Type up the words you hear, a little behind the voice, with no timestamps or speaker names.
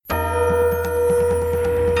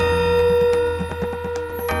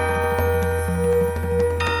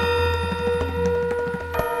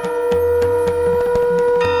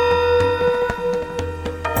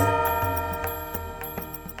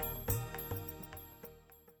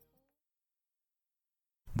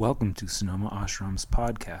Welcome to Sonoma Ashram's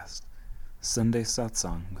podcast, Sunday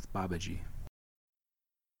Satsang with Babaji.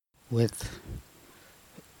 With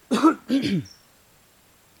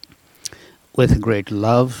great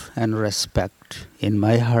love and respect in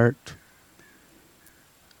my heart,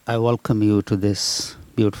 I welcome you to this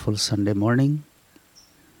beautiful Sunday morning.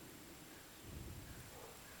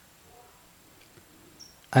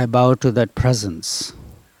 I bow to that presence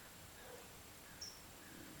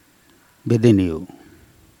within you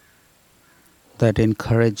that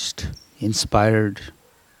encouraged, inspired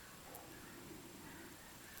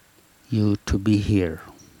you to be here,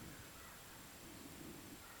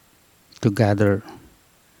 to gather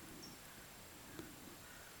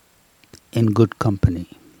in good company.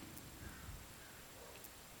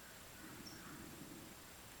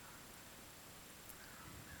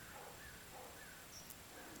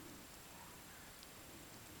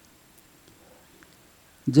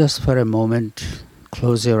 Just for a moment,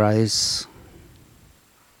 close your eyes,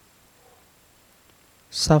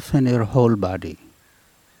 soften your whole body.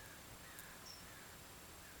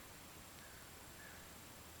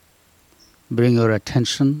 Bring your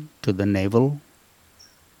attention to the navel,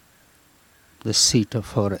 the seat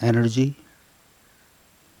of our energy.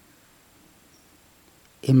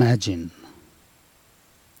 Imagine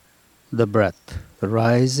the breath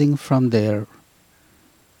rising from there,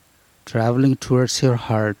 traveling towards your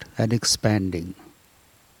heart and expanding.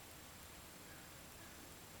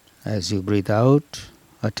 As you breathe out,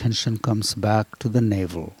 attention comes back to the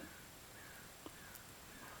navel.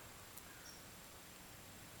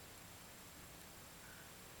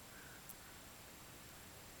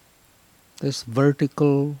 This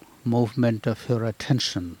vertical movement of your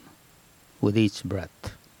attention with each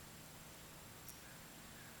breath.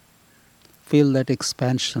 Feel that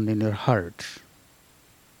expansion in your heart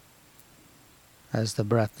as the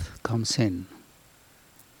breath comes in.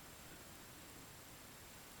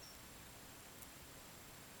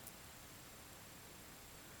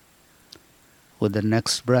 With the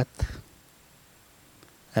next breath,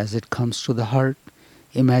 as it comes to the heart,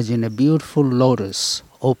 imagine a beautiful lotus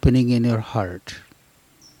opening in your heart.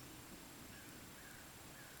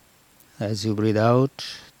 As you breathe out,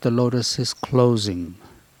 the lotus is closing,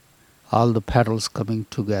 all the petals coming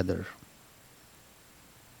together.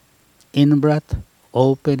 In breath,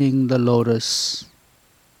 opening the lotus.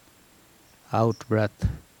 Out breath,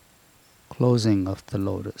 closing of the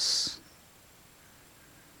lotus.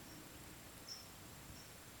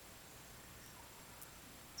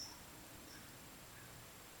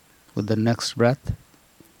 With the next breath,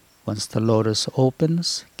 once the lotus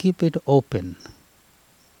opens, keep it open.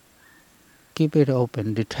 Keep it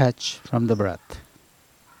open, detach from the breath.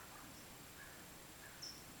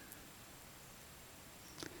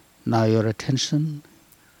 Now your attention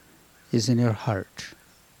is in your heart.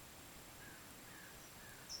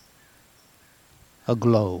 A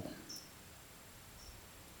glow.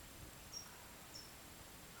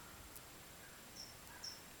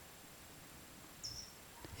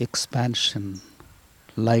 Expansion,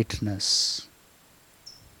 lightness.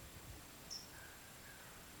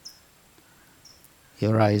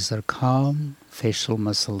 Your eyes are calm, facial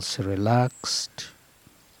muscles relaxed.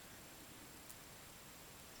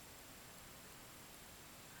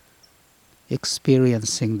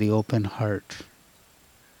 Experiencing the open heart.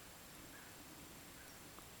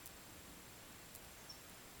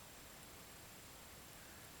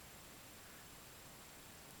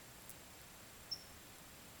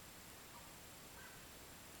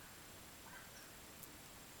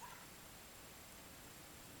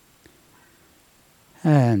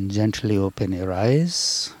 And gently open your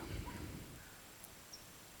eyes.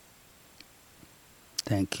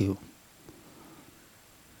 Thank you.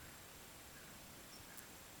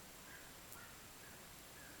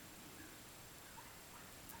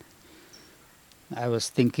 I was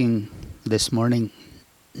thinking this morning,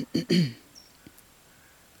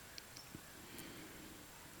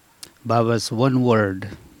 Baba's one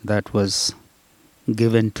word that was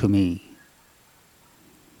given to me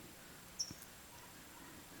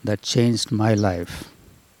that changed my life.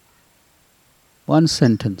 One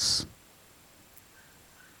sentence.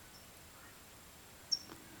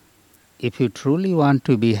 If you truly want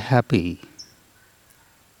to be happy,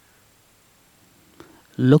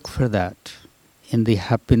 look for that in the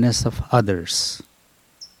happiness of others,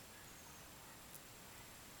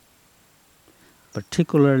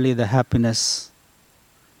 particularly the happiness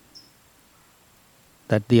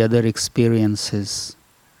that the other experiences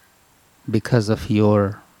because of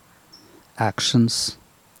your actions,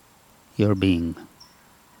 your being.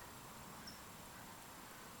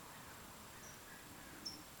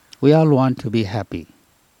 We all want to be happy.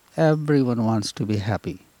 Everyone wants to be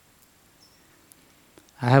happy.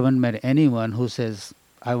 I haven't met anyone who says,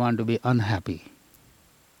 I want to be unhappy.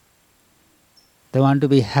 They want to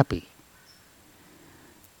be happy.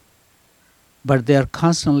 But they are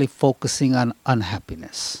constantly focusing on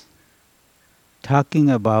unhappiness, talking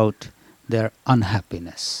about their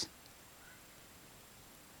unhappiness.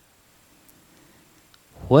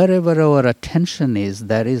 Wherever our attention is,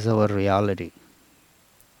 that is our reality.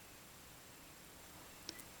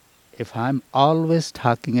 If I'm always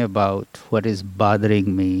talking about what is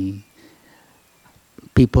bothering me,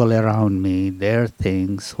 people around me, their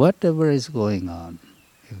things, whatever is going on,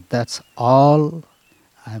 if that's all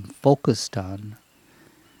I'm focused on,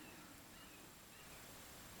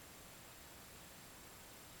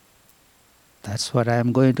 that's what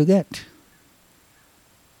I'm going to get.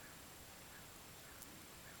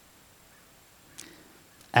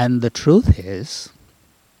 And the truth is,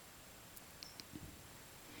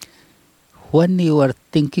 when you are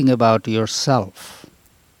thinking about yourself,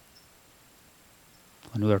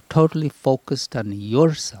 when you are totally focused on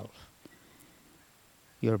yourself,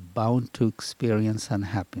 you're bound to experience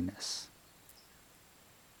unhappiness.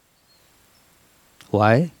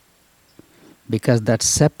 Why? Because that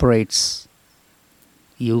separates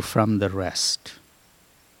you from the rest.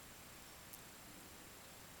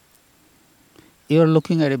 You're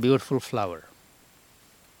looking at a beautiful flower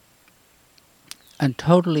and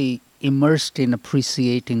totally immersed in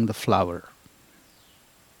appreciating the flower.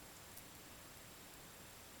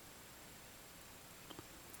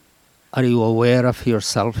 Are you aware of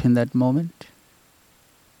yourself in that moment?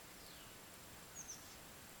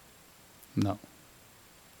 No.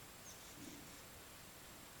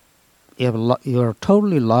 You're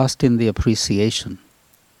totally lost in the appreciation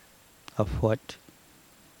of what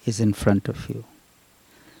is in front of you.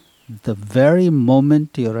 The very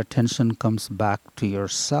moment your attention comes back to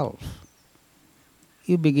yourself,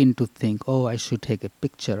 you begin to think, oh, I should take a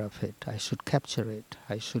picture of it, I should capture it,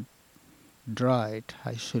 I should draw it,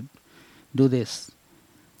 I should do this.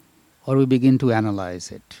 Or we begin to analyze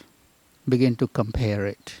it, begin to compare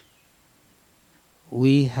it.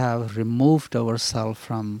 We have removed ourselves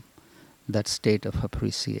from that state of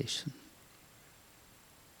appreciation.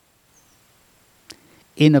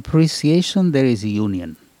 In appreciation, there is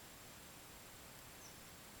union.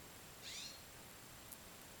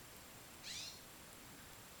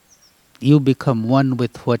 You become one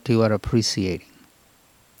with what you are appreciating.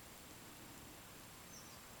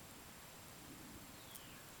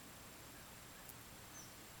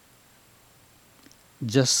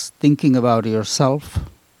 Just thinking about yourself,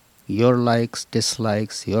 your likes,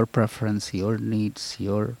 dislikes, your preference, your needs,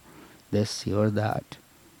 your this, your that,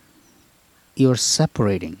 you're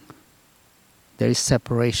separating. There is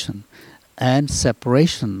separation. And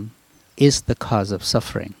separation is the cause of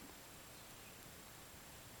suffering.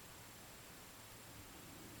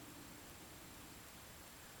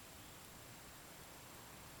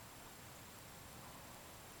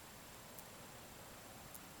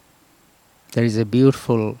 There is a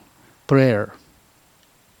beautiful prayer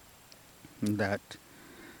that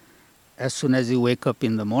as soon as you wake up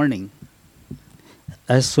in the morning,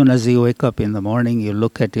 you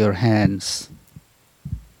look at your hands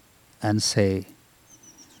and say,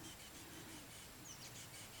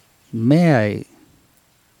 may I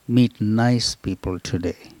meet nice people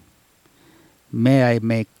today. May I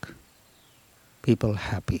make people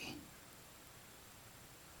happy.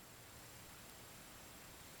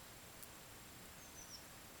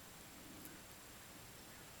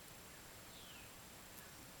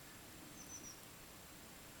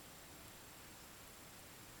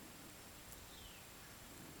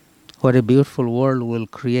 What a beautiful world we'll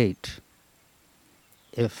create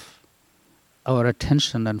if our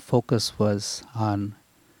attention and focus was on,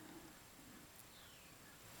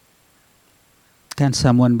 can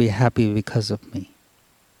someone be happy because of me?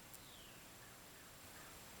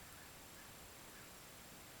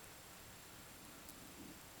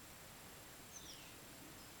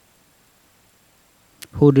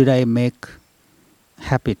 Who did I make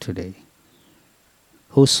happy today?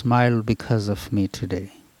 Who smiled because of me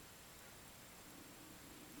today?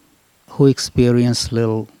 Who experienced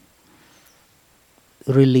little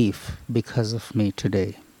relief because of me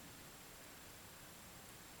today?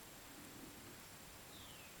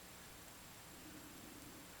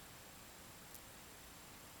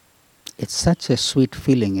 It's such a sweet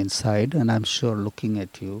feeling inside, and I'm sure looking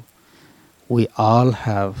at you, we all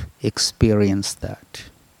have experienced that.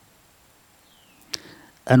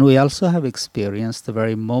 And we also have experienced the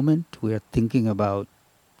very moment we are thinking about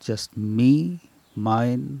just me,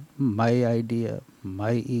 mine, my idea,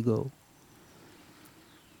 my ego.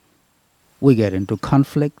 We get into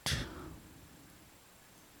conflict.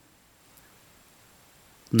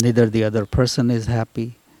 Neither the other person is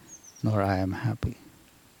happy, nor I am happy.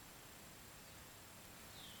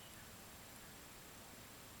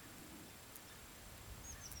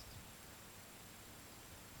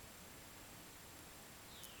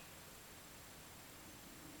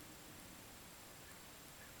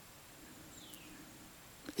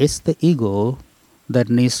 It's the ego that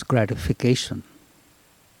needs gratification.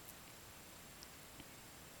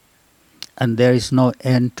 And there is no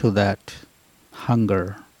end to that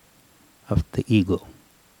hunger of the ego.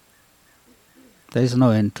 There is no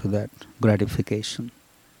end to that gratification.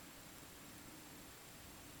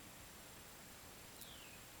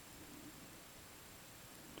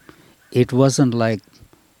 It wasn't like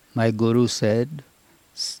my guru said,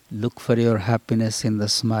 look for your happiness in the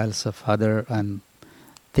smiles of others, and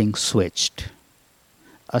things switched.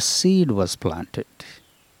 A seed was planted.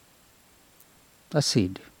 A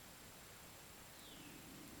seed.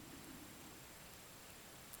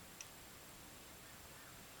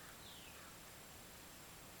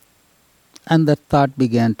 And that thought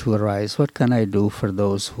began to arise, what can I do for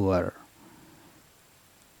those who are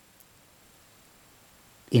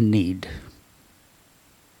in need?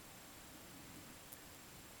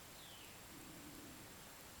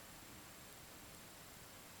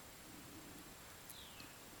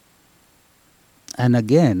 And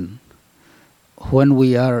again, when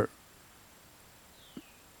we are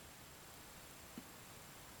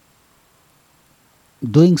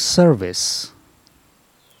doing service,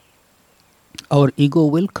 our ego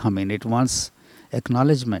will come in. It wants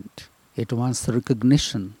acknowledgement. It wants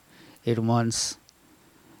recognition. It wants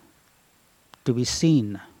to be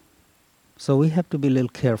seen. So we have to be a little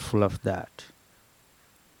careful of that.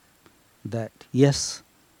 That yes,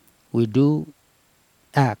 we do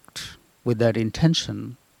act with that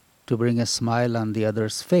intention to bring a smile on the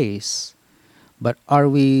other's face, but are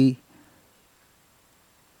we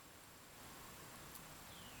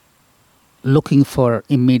looking for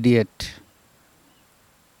immediate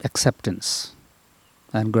acceptance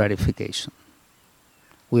and gratification?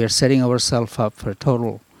 We are setting ourselves up for a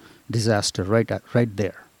total disaster right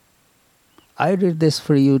there. I did this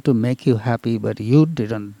for you to make you happy, but you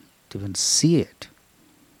didn't even see it.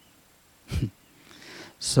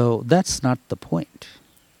 So that's not the point.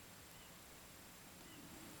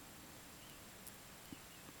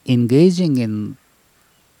 Engaging in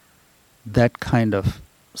that kind of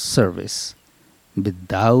service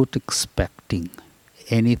without expecting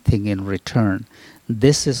anything in return,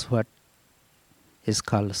 this is what is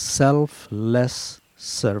called selfless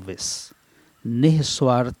service.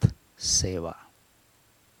 Nihswarth seva.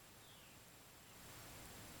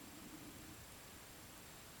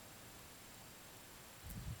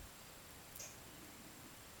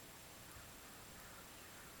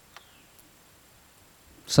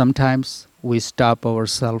 Sometimes we stop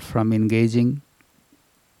ourselves from engaging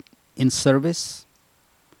in service.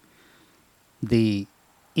 The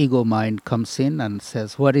ego mind comes in and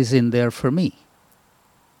says, what is in there for me?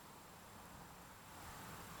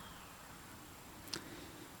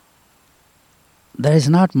 There is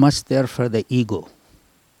not much there for the ego,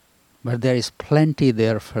 but there is plenty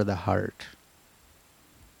there for the heart,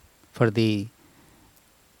 for the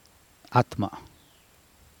Atma,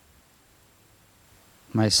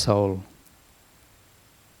 my soul.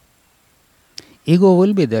 Ego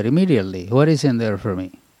will be there immediately. What is in there for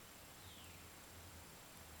me?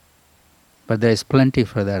 But there is plenty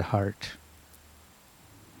for that heart.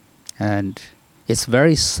 And it's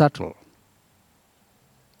very subtle.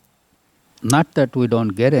 Not that we don't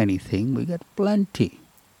get anything, we get plenty.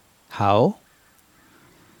 How?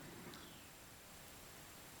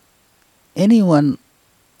 Anyone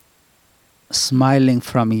smiling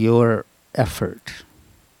from your effort,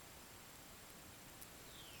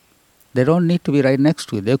 they don't need to be right next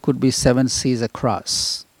to you. They could be 7 seas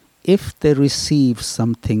across. If they receive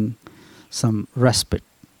something, some respite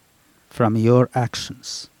from your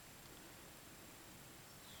actions,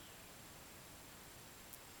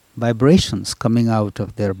 vibrations coming out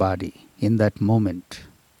of their body in that moment,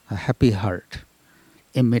 a happy heart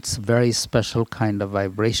emits very special kind of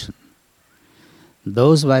vibration.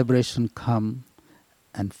 Those vibrations come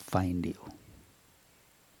and find you.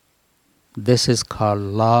 This is called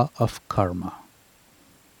law of karma.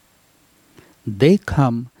 They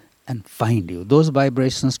come and find you. Those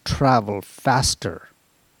vibrations travel faster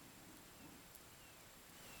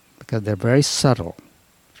because they're very subtle.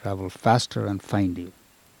 Travel faster and find you.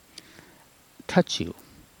 Touch you.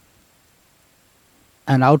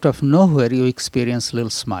 And out of nowhere you experience a little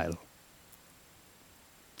smile.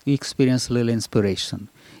 You experience a little inspiration.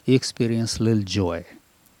 You experience a little joy.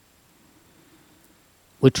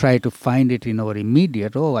 We try to find it in our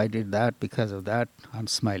immediate, oh, I did that because of that, I'm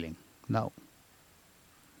smiling. No.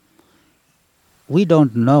 We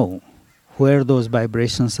don't know where those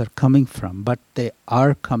vibrations are coming from, but they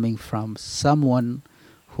are coming from someone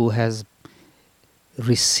who has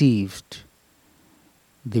received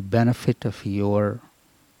the benefit of your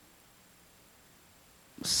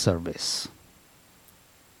service.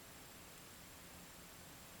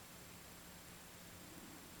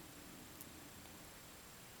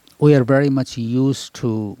 We are very much used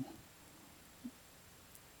to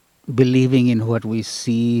believing in what we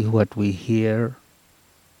see, what we hear.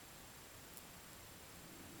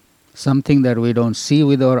 Something that we don't see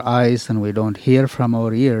with our eyes and we don't hear from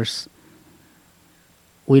our ears,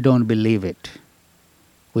 we don't believe it.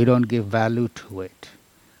 We don't give value to it.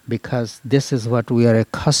 Because this is what we are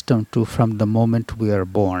accustomed to from the moment we are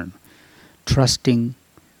born, trusting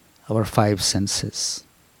our five senses.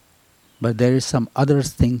 But there is some other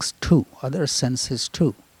things too, other senses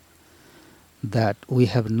too, that we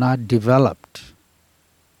have not developed.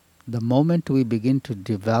 The moment we begin to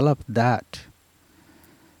develop that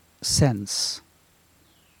sense,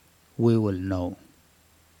 we will know.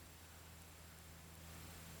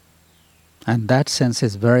 And that sense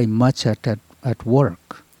is very much at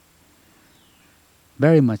work.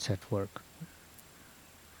 Very much at work.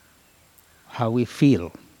 How we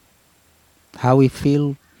feel. How we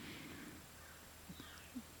feel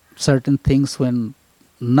certain things when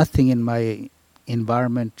nothing in my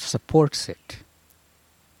environment supports it.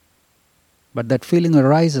 But that feeling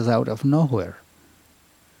arises out of nowhere.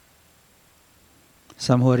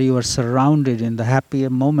 Somewhere you are surrounded in the happy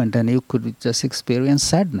moment and you could just experience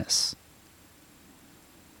sadness.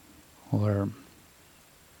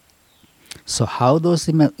 So how those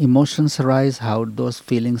emotions arise, how those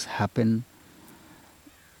feelings happen,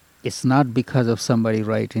 it's not because of somebody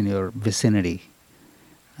right in your vicinity.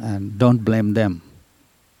 And don't blame them.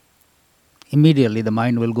 Immediately the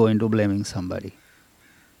mind will go into blaming somebody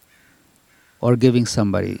or giving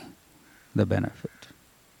somebody the benefit.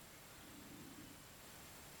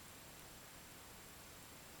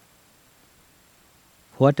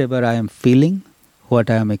 Whatever I am feeling, what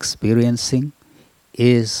I am experiencing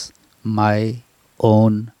is my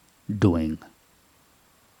own doing.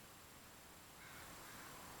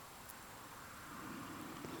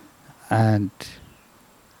 And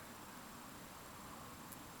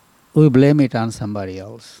we blame it on somebody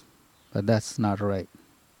else, but that's not right.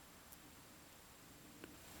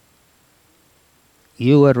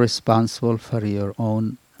 You are responsible for your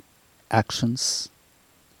own actions,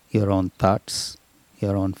 your own thoughts,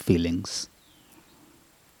 your own feelings.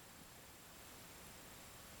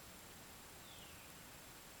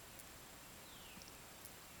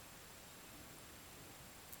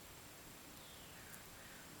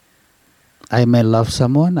 I may love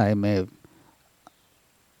someone, I may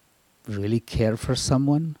really care for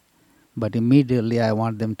someone, but immediately I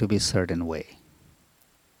want them to be a certain way.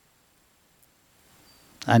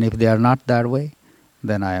 And if they are not that way,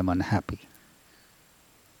 then I am unhappy.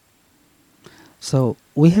 So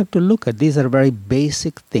we have to look at these are very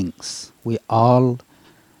basic things. We all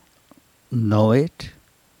know it.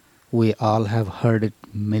 We all have heard it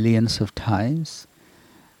millions of times.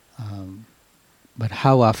 But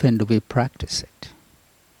how often do we practice it?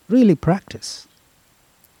 Really practice.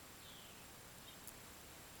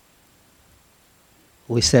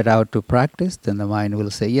 We set out to practice, then the mind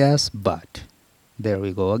will say, yes, but. There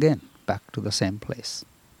we go again, back to the same place.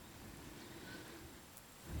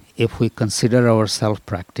 If we consider ourselves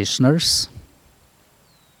practitioners,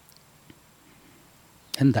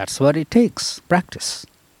 and that's what it takes, practice.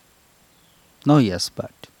 No yes,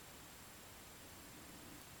 but.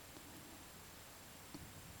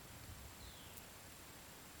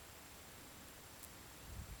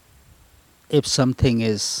 If something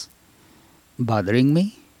is bothering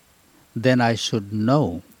me, then I should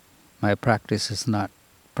know my practice is not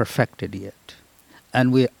perfected yet.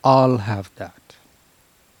 And we all have that.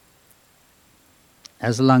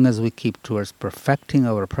 As long as we keep towards perfecting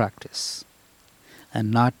our practice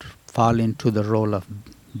and not fall into the role of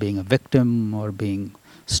being a victim or being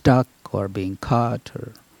stuck or being caught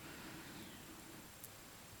or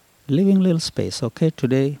leaving a little space. Okay,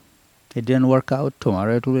 today it didn't work out,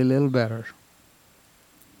 tomorrow it will be a little better.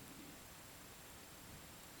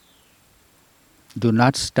 Do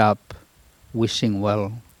not stop wishing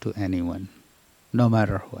well to anyone, no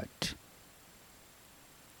matter what.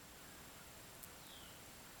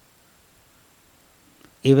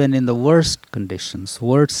 Even in the worst conditions,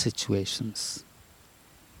 worst situations,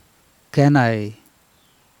 can I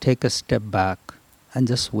take a step back and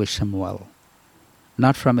just wish him well.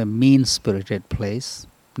 Not from a mean-spirited place,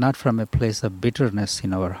 not from a place of bitterness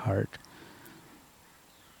in our heart.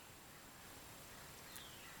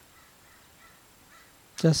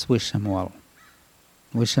 Just wish him well.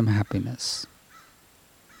 Wish him happiness.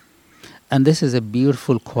 And this is a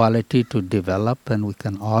beautiful quality to develop, and we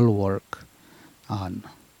can all work on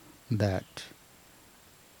that.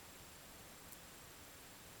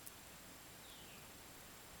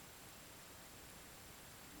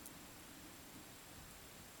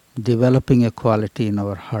 Developing a quality in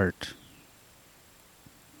our heart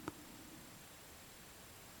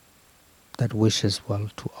that wishes well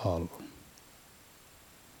to all.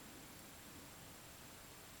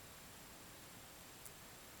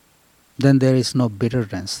 Then there is no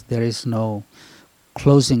bitterness, there is no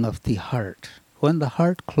closing of the heart. When the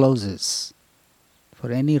heart closes,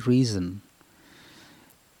 for any reason,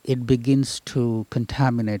 it begins to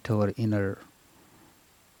contaminate our inner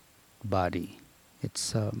body.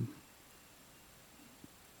 It's the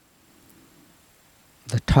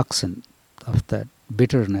toxin of that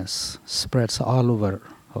bitterness spreads all over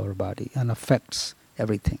our body and affects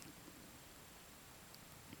everything.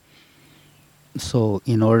 So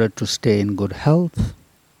in order to stay in good health,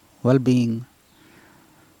 well-being,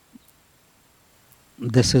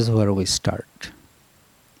 this is where we start.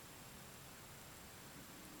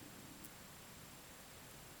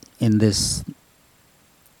 In this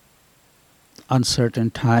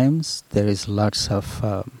uncertain times, there is lots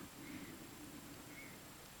of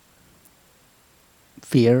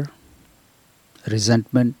fear,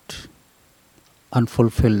 resentment,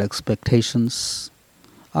 unfulfilled expectations,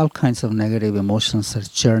 all kinds of negative emotions are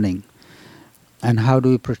churning. And how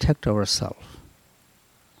do we protect ourselves?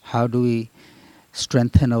 How do we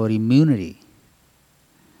strengthen our immunity?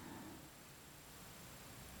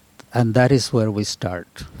 And that is where we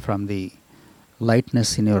start, from the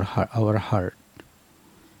lightness in our heart.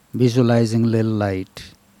 Visualizing little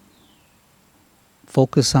light.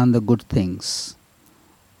 Focus on the good things.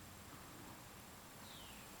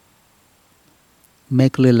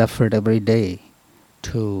 Make little effort every day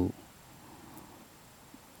to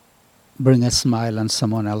bring a smile on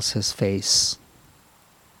someone else's face.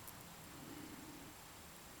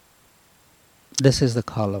 This is the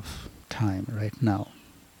call of time right now.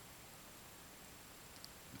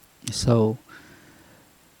 So,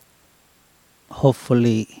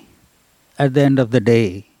 hopefully, at the end of the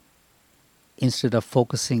day, instead of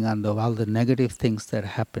focusing on all the negative things that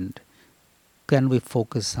happened, can we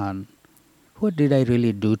focus on what did I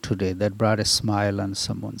really do today that brought a smile on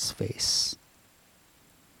someone's face?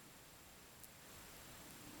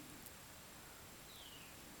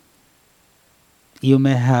 You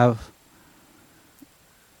may have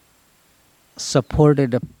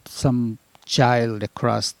supported some child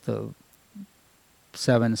across the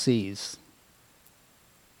 7 seas.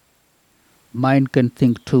 Mind can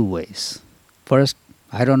think 2 ways. First,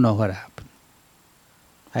 I don't know what happened.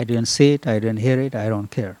 I didn't see it, I didn't hear it, I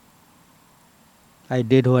don't care. I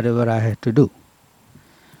did whatever I had to do.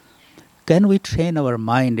 Can we train our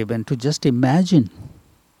mind even to just imagine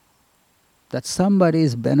that somebody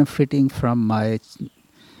is benefiting from my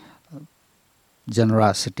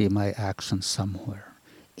generosity, my action somewhere?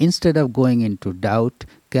 Instead of going into doubt,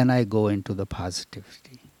 can I go into the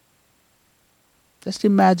positivity? Just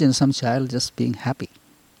imagine some child just being happy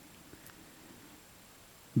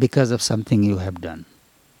because of something you have done.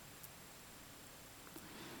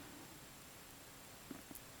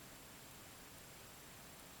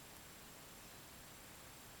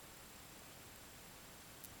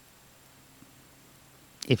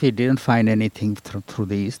 If you didn't find anything through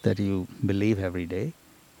these that you believe every day,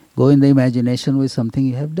 go in the imagination with something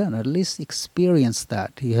you have done. At least experience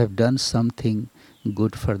that you have done something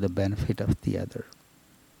good for the benefit of the other.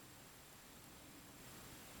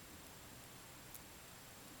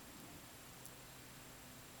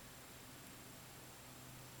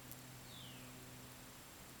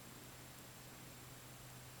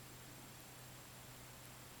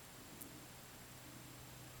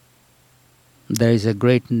 There is a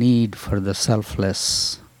great need for the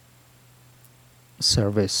selfless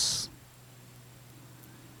service.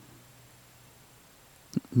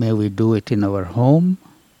 May we do it in our home,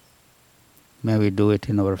 may we do it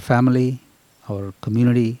in our family, our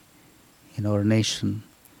community, in our nation,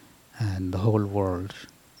 and the whole world.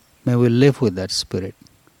 May we live with that spirit.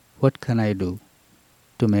 What can I do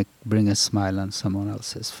to bring a smile on someone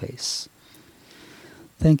else's face?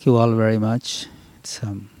 Thank you all very much. It's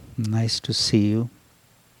nice to see you.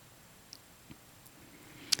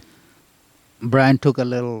 Brian took a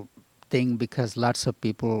little thing because lots of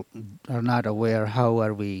people are not aware how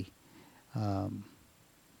are we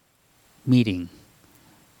meeting.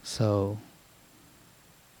 So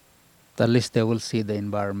at least they will see the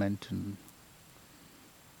environment and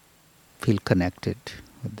feel connected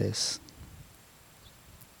with this.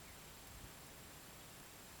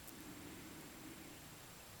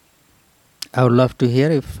 I would love to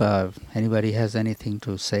hear if anybody has anything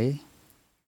to say.